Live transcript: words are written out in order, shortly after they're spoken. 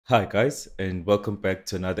Hi, guys, and welcome back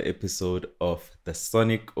to another episode of the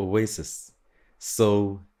Sonic Oasis.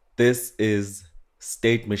 So, this is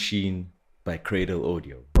State Machine by Cradle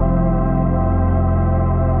Audio.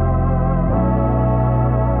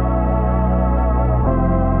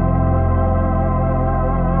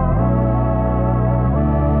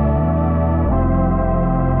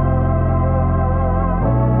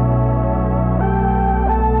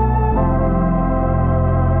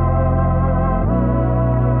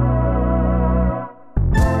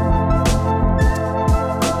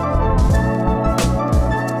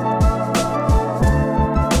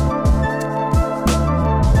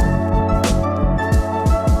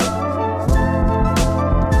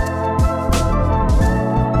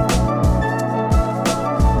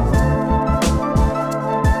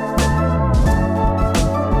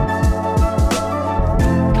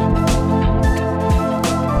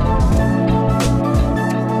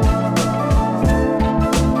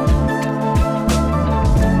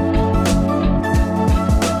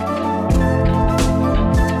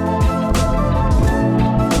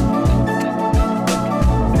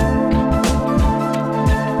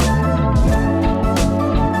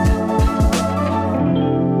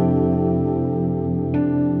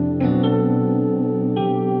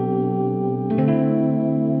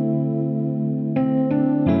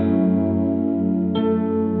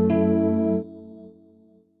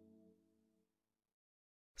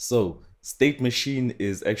 So, State Machine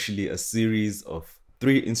is actually a series of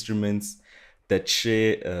three instruments that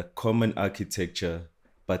share a common architecture,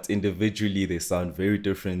 but individually they sound very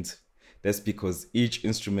different. That's because each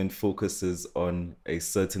instrument focuses on a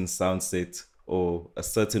certain sound set or a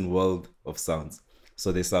certain world of sounds.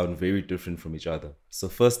 So they sound very different from each other. So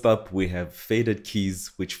first up, we have Faded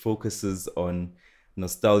Keys, which focuses on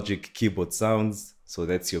nostalgic keyboard sounds. So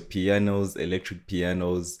that's your pianos, electric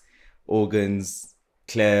pianos, organs,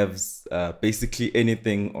 claves, basically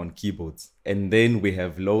anything on keyboards. And then we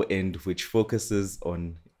have Low End, which focuses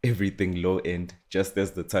on everything low end, just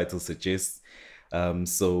as the title suggests.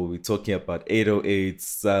 So we're talking about 808s,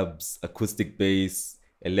 subs, acoustic bass,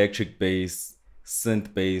 electric bass,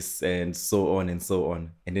 synth bass, and so on and so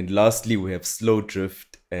on. And then lastly, we have Slow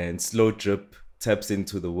Drift, and Slow Drip taps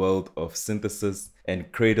into the world of synthesis,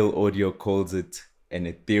 and Cradle Audio calls it an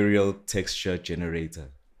ethereal texture generator.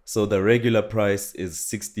 So the regular price is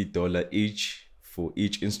 $60 each for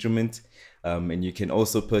each instrument. And you can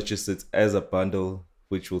also purchase it as a bundle,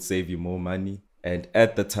 which will save you more money. And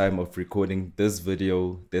at the time of recording this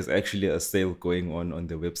video, there's actually a sale going on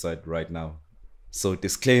the website right now. So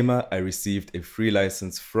disclaimer, I received a free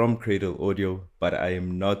license from Cradle Audio, but I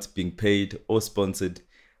am not being paid or sponsored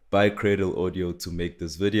by Cradle Audio to make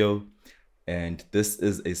this video. And this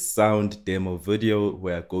is a sound demo video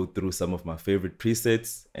where I go through some of my favorite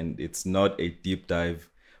presets, and it's not a deep dive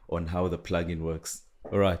on how the plugin works.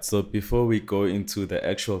 All right, so before we go into the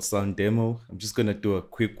actual sound demo, I'm just gonna do a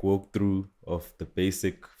quick walkthrough of the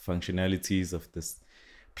basic functionalities of this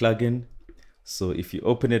plugin. So if you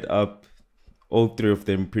open it up, all three of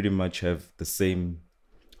them pretty much have the same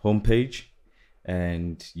homepage,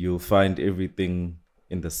 and you'll find everything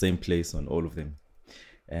in the same place on all of them.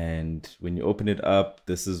 And when you open it up,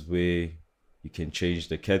 this is where you can change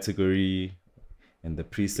the category and the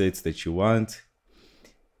presets that you want.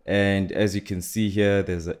 And as you can see here,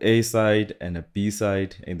 there's an A side and a B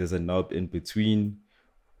side, and there's a knob in between.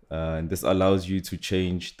 And this allows you to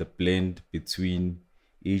change the blend between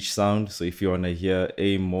each sound. So if you want to hear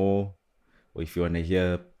A more, or if you want to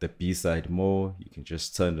hear the B side more, you can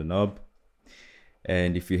just turn the knob.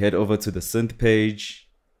 And if you head over to the synth page,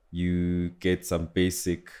 you get some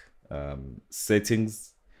basic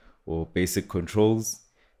settings or basic controls.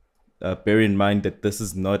 Bear in mind that this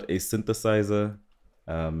is not a synthesizer.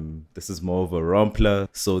 This is more of a rompler.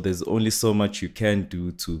 So there's only so much you can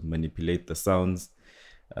do to manipulate the sounds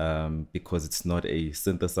because it's not a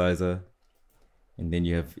synthesizer. And then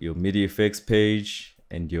you have your MIDI effects page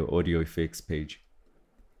and your audio effects page.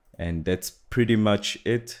 And that's pretty much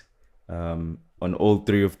it. On all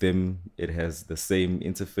three of them, it has the same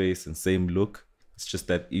interface and same look. It's just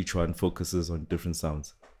that each one focuses on different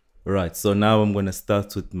sounds. All right, so now I'm gonna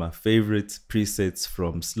start with my favorite presets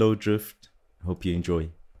from Slow Drift. Hope you enjoy.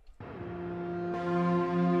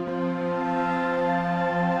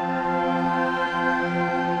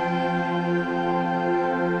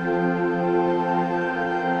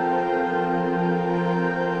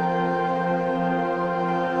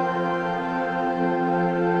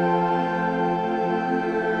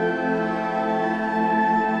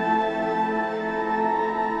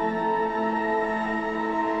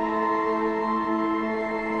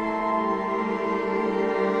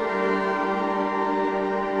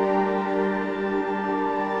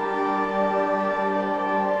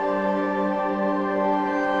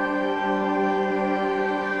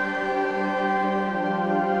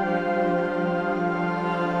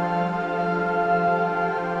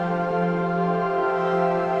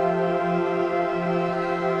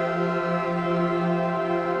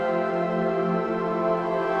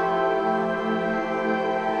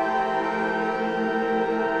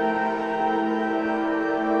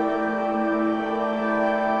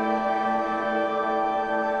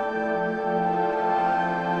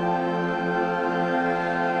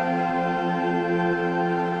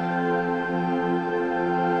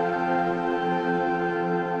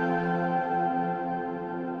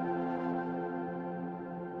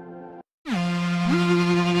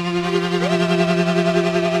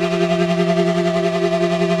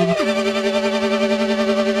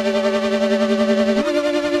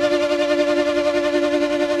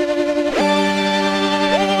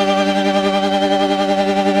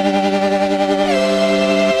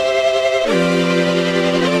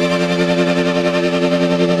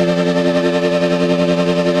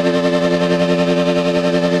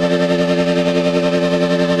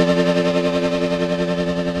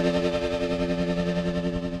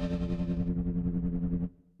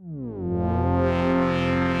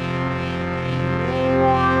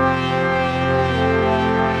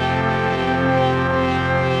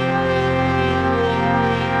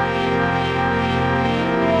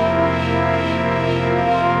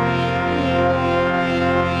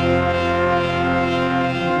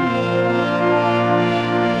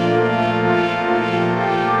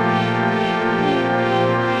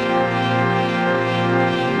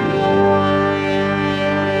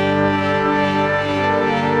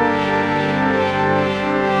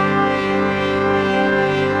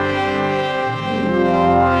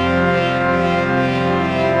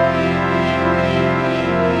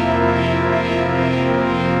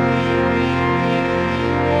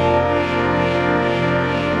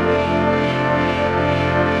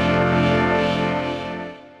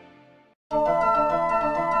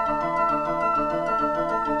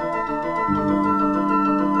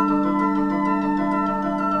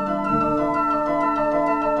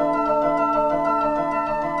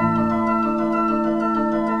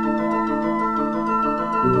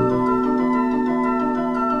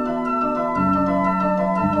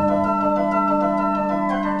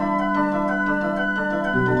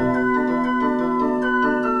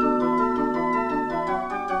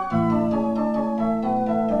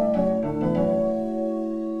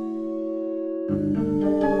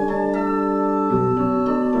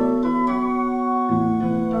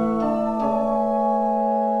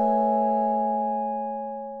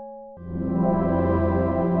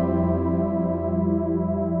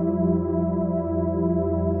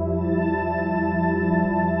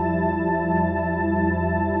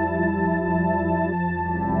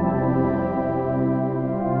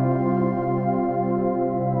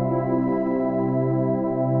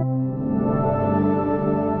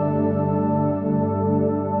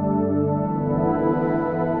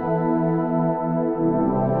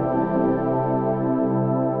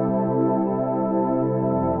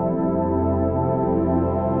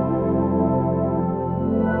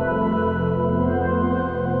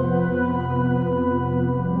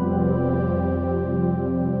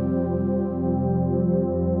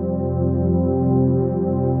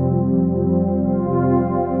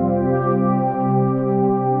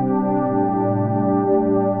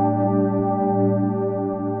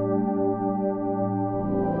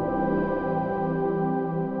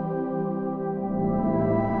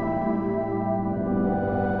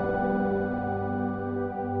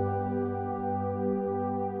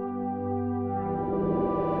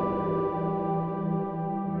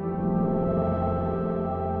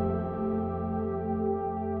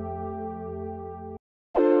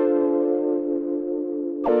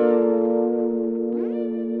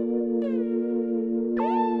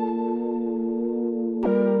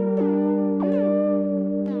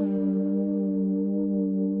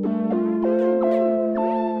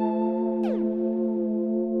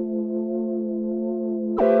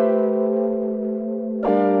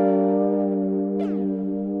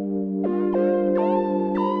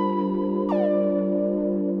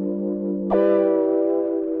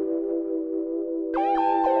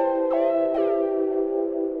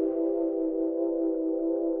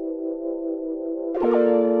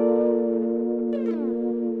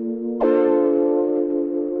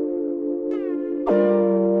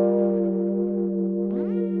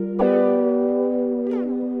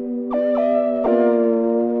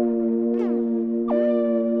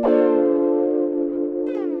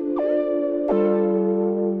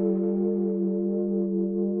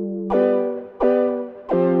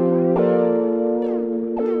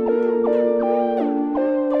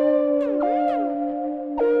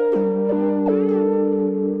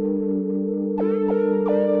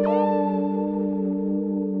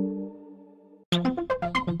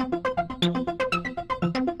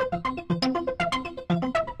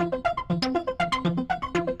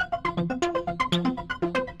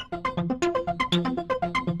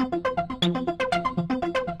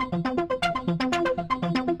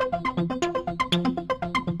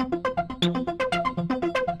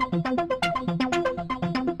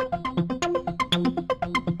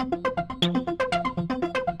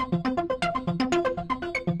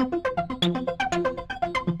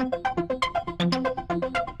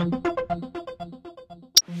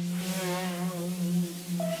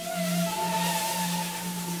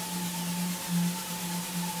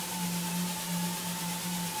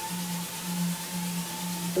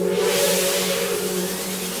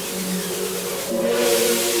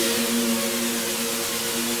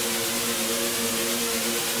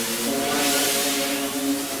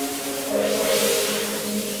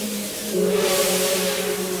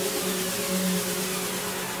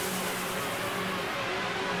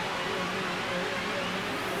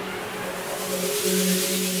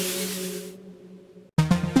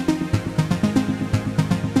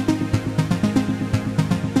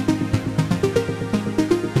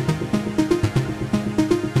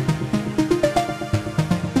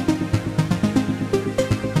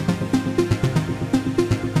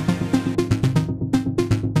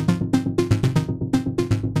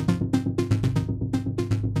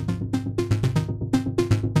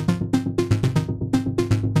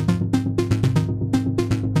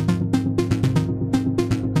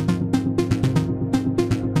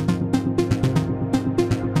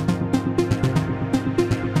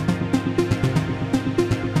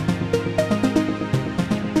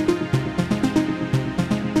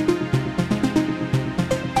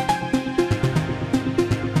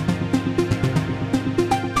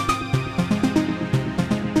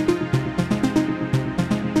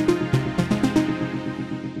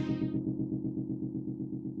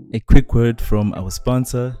 A quick word from our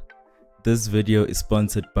sponsor. This video is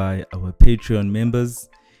sponsored by our Patreon members.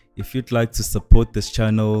 If you'd like to support this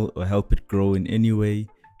channel or help it grow in any way,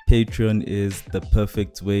 Patreon is the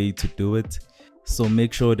perfect way to do it. So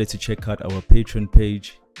make sure that you check out our Patreon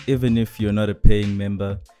page. Even if you're not a paying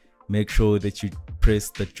member, make sure that you press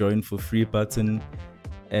the join for free button,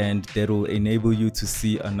 and that will enable you to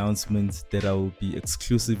see announcements that I will be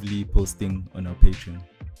exclusively posting on our Patreon.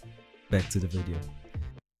 Back to the video.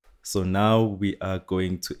 So now we are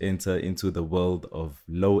going to enter into the world of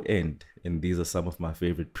low end, and these are some of my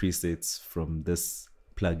favorite presets from this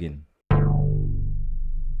plugin.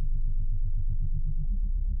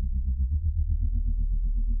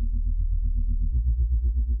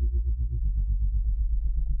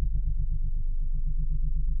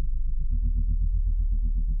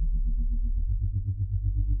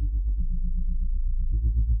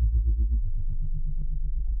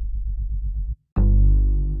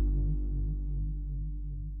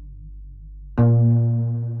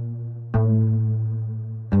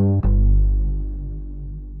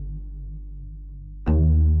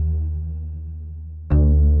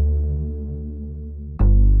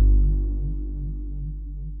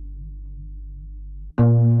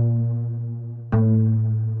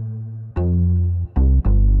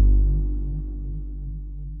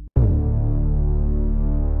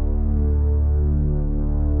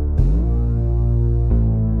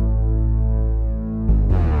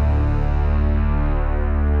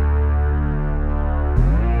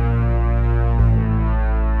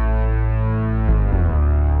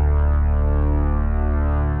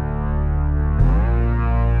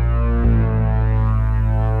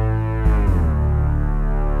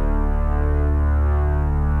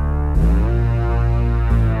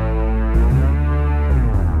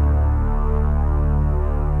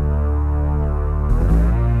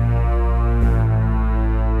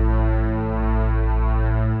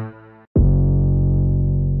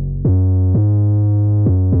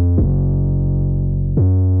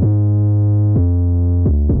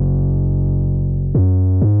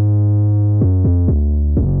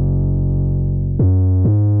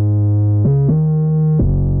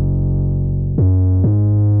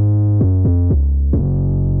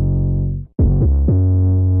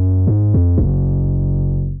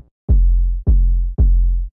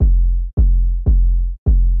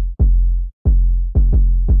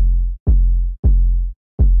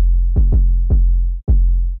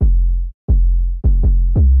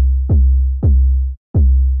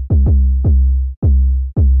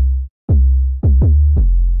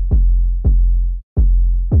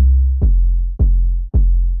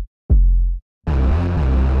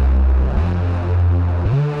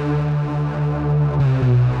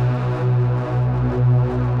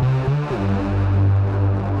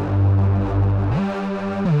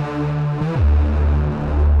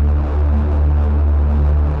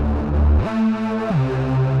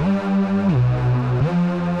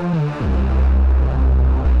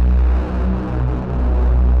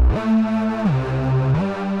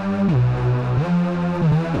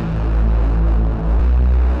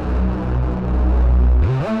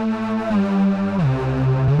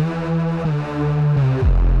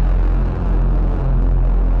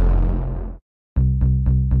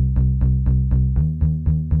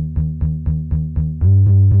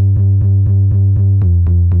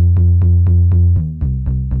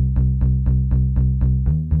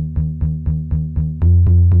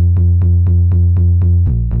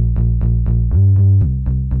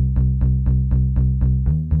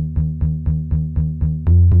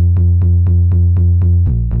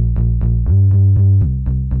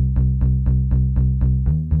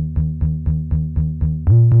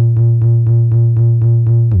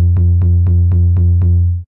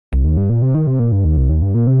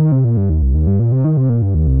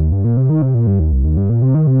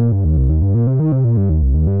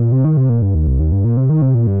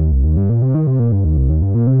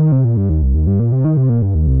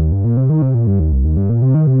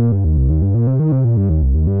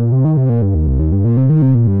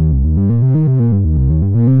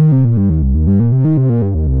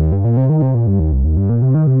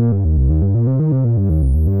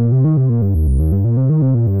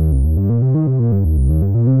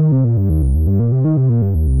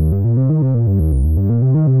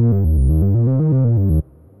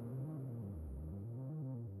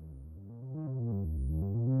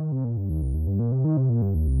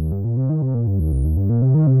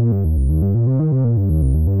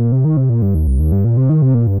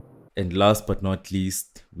 And last but not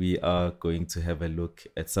least, we are going to have a look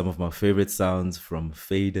at some of my favorite sounds from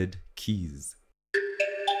faded keys.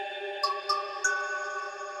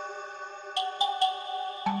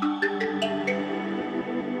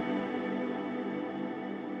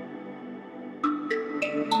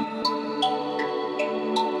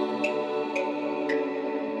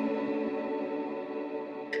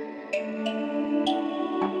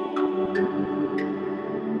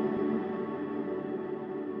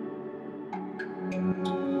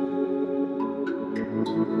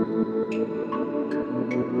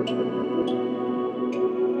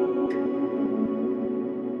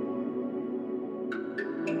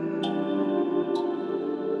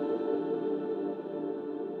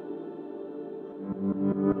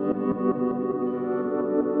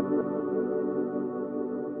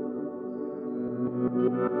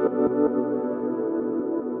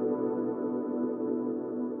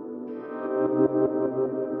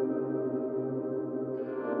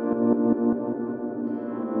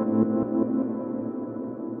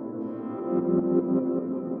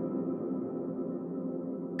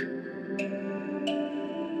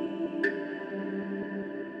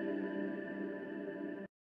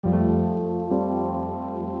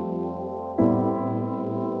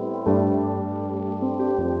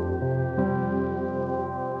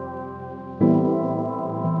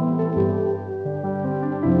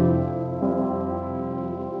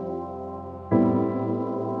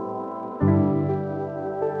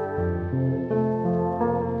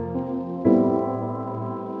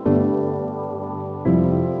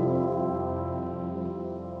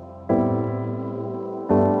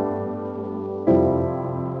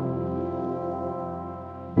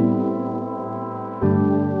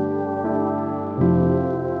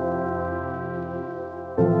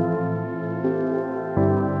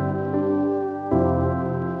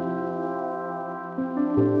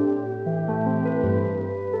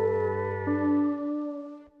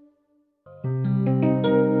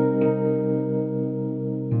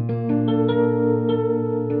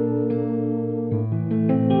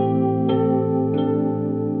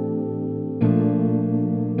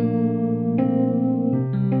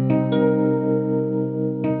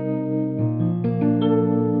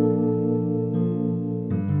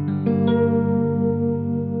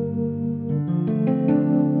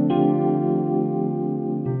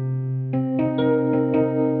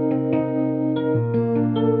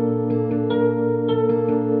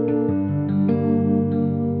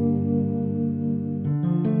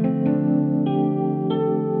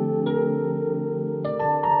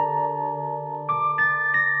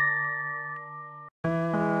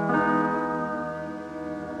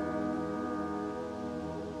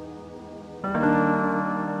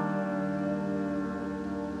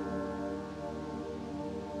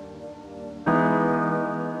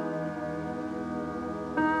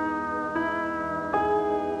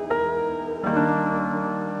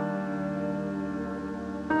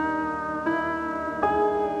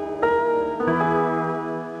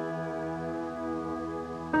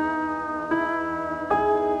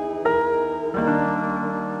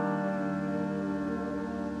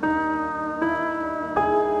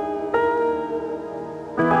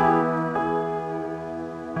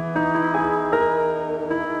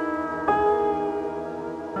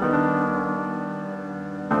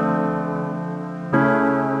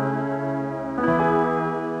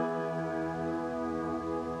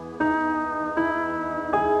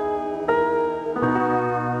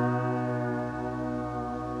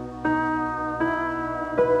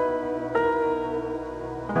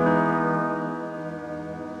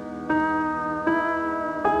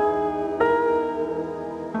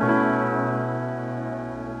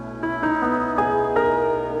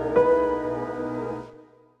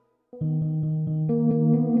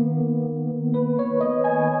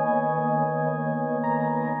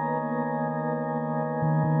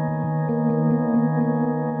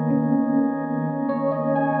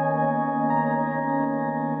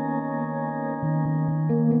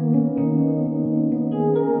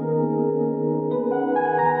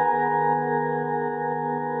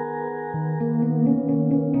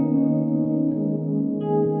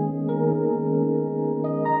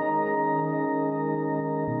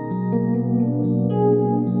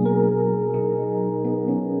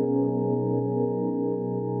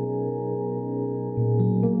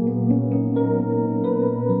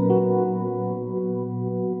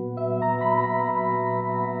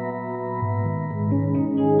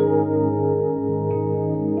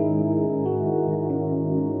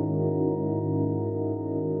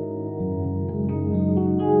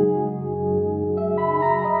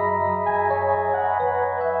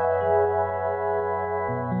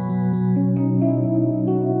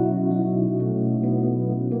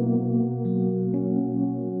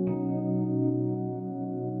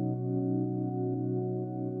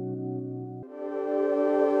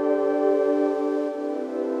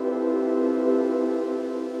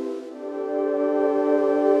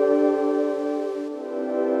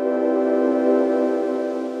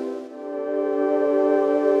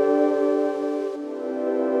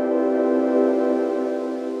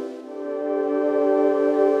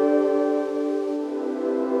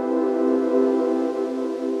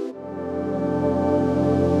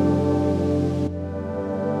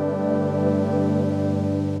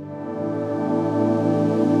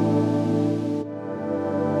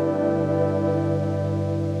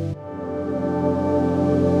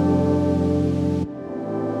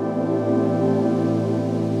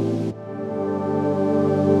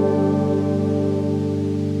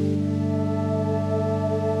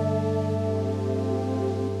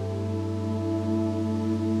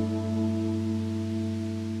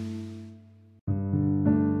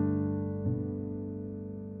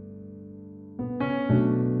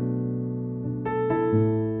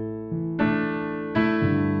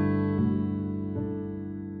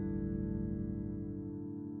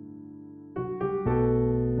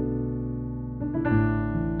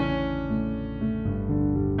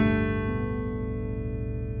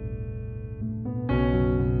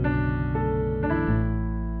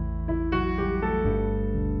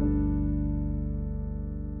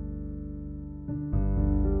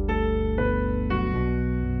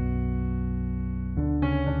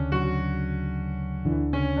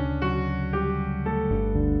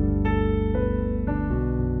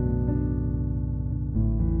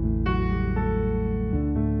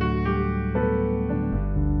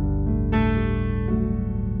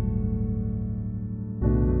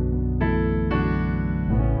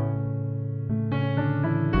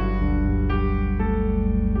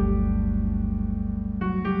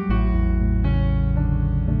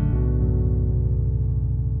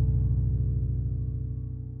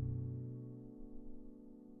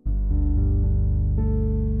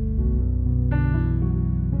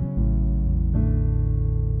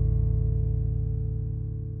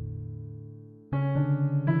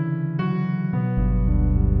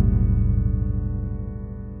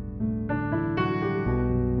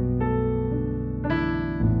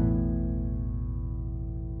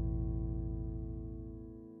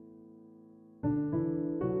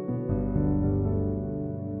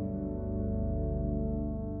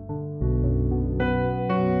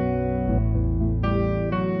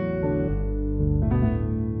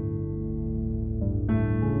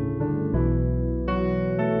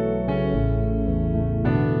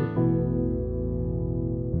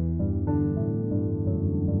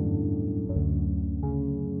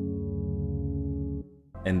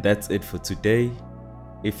 And that's it for today.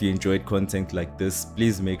 If you enjoyed content like this,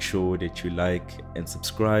 please make sure that you like and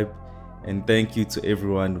subscribe. And thank you to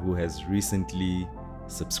everyone who has recently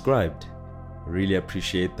subscribed. Really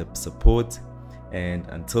appreciate the support. And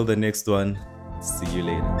until the next one, see you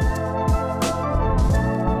later.